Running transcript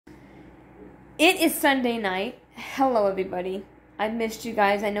It is Sunday night. Hello, everybody. I missed you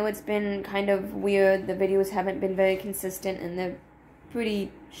guys. I know it's been kind of weird. The videos haven't been very consistent, and they're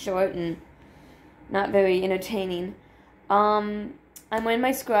pretty short and not very entertaining. I'm wearing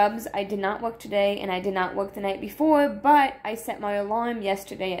my scrubs. I did not work today, and I did not work the night before, but I set my alarm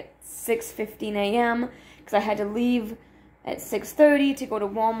yesterday at 6:15 a.m. because I had to leave at 6:30 to go to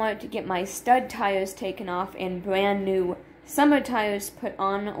Walmart to get my stud tires taken off and brand new summer tires put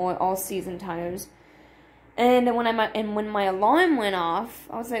on, or all-season tires. And when my alarm went off,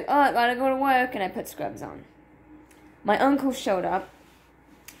 I was like, oh, I gotta go to work, and I put scrubs on. My uncle showed up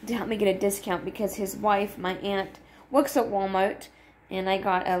to help me get a discount because his wife, my aunt, works at Walmart, and I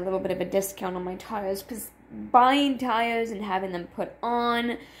got a little bit of a discount on my tires because buying tires and having them put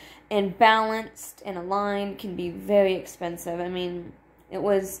on and balanced and aligned can be very expensive. I mean, it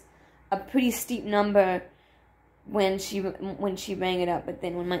was a pretty steep number when she rang it up, but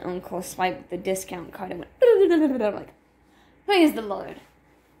then when my uncle swiped the discount card, I went, I'm like, praise the Lord.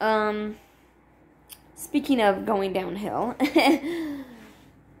 Speaking of going downhill,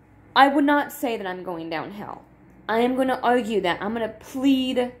 I would not say that I'm going downhill. I am going to argue that. I'm going to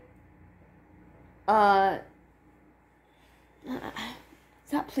plead, it's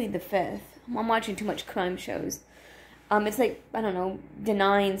not plead the fifth. I'm watching too much crime shows. It's like, I don't know,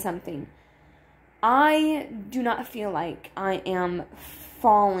 denying something. I do not feel like I am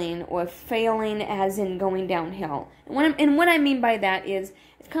falling or failing as in going downhill. And what I mean by that is,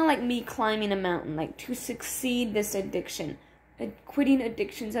 it's kind of like me climbing a mountain. Like, to succeed this addiction. Quitting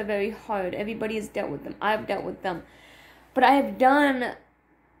addictions are very hard. Everybody has dealt with them. I've dealt with them. But I have done,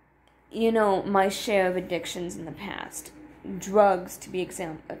 my share of addictions in the past. Drugs, to be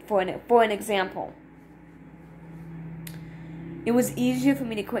for an example. It was easier for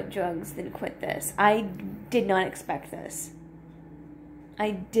me to quit drugs than quit this. I did not expect this.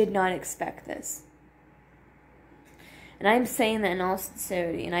 I did not expect this. And I'm saying that in all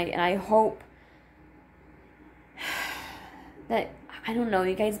sincerity. And I hope that, I don't know,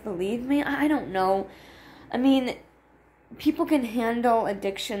 you guys believe me? I don't know. I mean, people can handle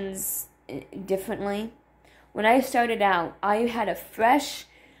addictions differently. When I started out, I had a fresh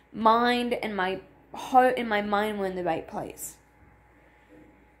mind, and my heart and my mind were in the right place.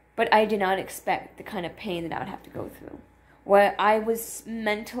 But I did not expect the kind of pain that I would have to go through, where I was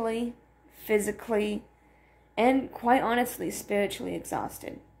mentally, physically, and quite honestly, spiritually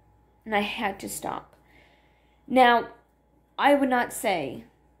exhausted. And I had to stop. Now, I would not say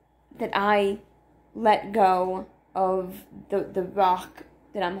that I let go of the rock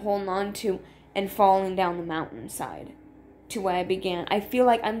that I'm holding on to and falling down the mountainside to where I began. I feel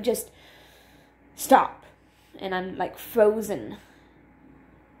like I'm just stop, and I'm like frozen.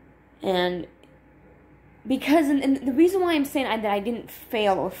 And because, and the reason why I'm saying that I didn't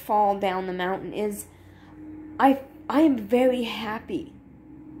fail or fall down the mountain is I am very happy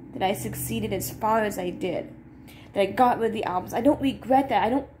that I succeeded as far as I did. That I got rid of the albums. I don't regret that.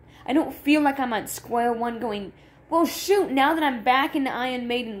 I don't feel like I'm on square one going, well, shoot, now that I'm back into Iron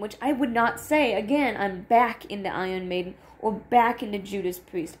Maiden, which I would not say, again, I'm back into Iron Maiden or back into Judas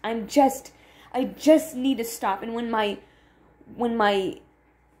Priest. I just need to stop. And when I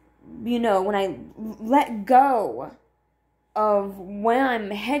let go of where I'm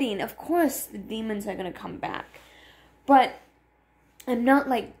heading, of course the demons are going to come back. But I'm not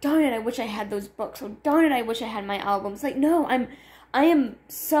like, darn it, I wish I had those books, or darn it, I wish I had my albums. Like, no, I am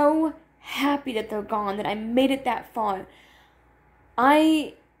so happy that they're gone, that I made it that far.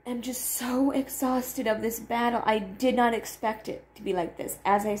 I am just so exhausted of this battle. I did not expect it to be like this.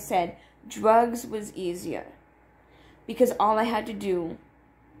 As I said, drugs was easier, because all I had to do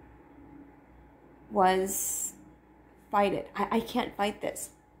was fight it. I can't fight this.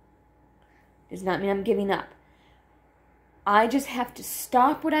 Does not mean I'm giving up. I just have to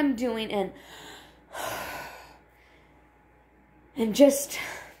stop what I'm doing and just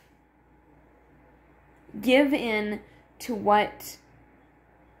give in to what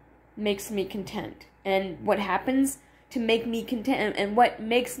makes me content. And what happens to make me content, and what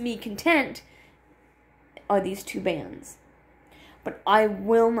makes me content, are these two bands. But I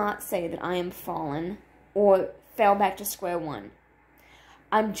will not say that I am fallen or fell back to square one.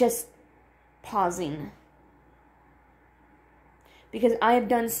 I'm just pausing. Because I have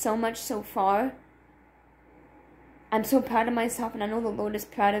done so much so far. I'm so proud of myself, and I know the Lord is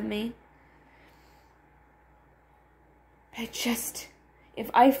proud of me.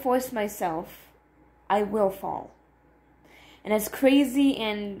 If I force myself, I will fall. And as crazy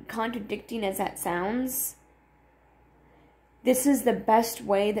and contradicting as that sounds, this is the best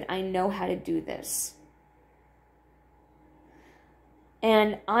way that I know how to do this.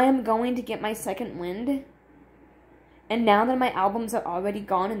 And I am going to get my second wind. And now that my albums are already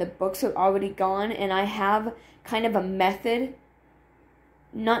gone and the books are already gone, and I have kind of a method,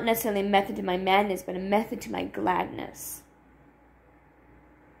 not necessarily a method to my madness, but a method to my gladness.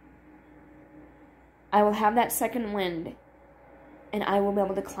 I will have that second wind, and I will be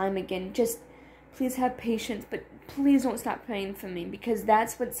able to climb again. Just please have patience, but please don't stop praying for me, because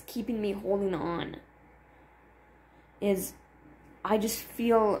that's what's keeping me holding on. Is I just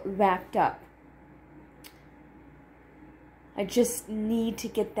feel wrapped up. I just need to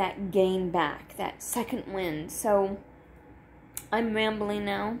get that gain back, that second wind. So I'm rambling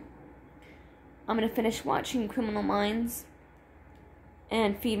now. I'm going to finish watching Criminal Minds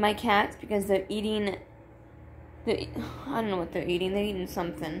and feed my cats because they're eating, I don't know what they're eating. They're eating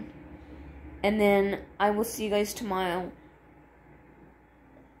something. And then I will see you guys tomorrow.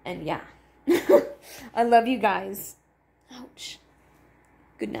 And yeah. I love you guys. Ouch.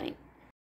 Good night.